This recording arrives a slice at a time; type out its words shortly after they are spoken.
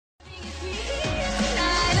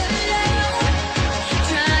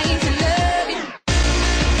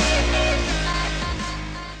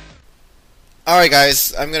Alright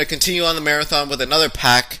guys, I'm going to continue on the marathon with another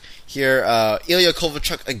pack here, Ilya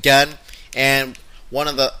Kovalchuk again, and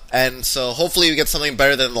so hopefully we get something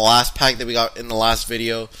better than the last pack that we got in the last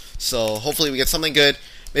video. So hopefully we get something good,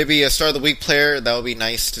 maybe a start of the week player. That would be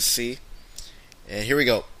nice to see. And here we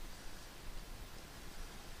go.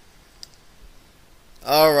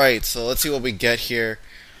 Alright, so let's see what we get here.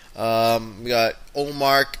 We got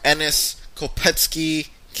Omar, Ennis, Kopetsky,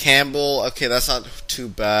 Campbell. Okay, that's not too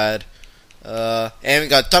bad. And we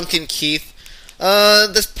got Duncan Keith.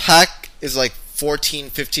 This pack is like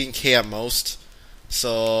 15K at most.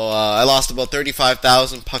 So I lost about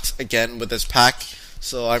 35,000 pucks again with this pack.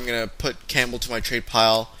 So I'm gonna put Campbell to my trade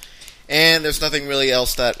pile. And there's nothing really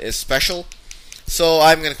else that is special. So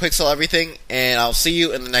I'm gonna quick sell everything, and I'll see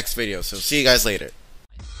you in the next video. So see you guys later.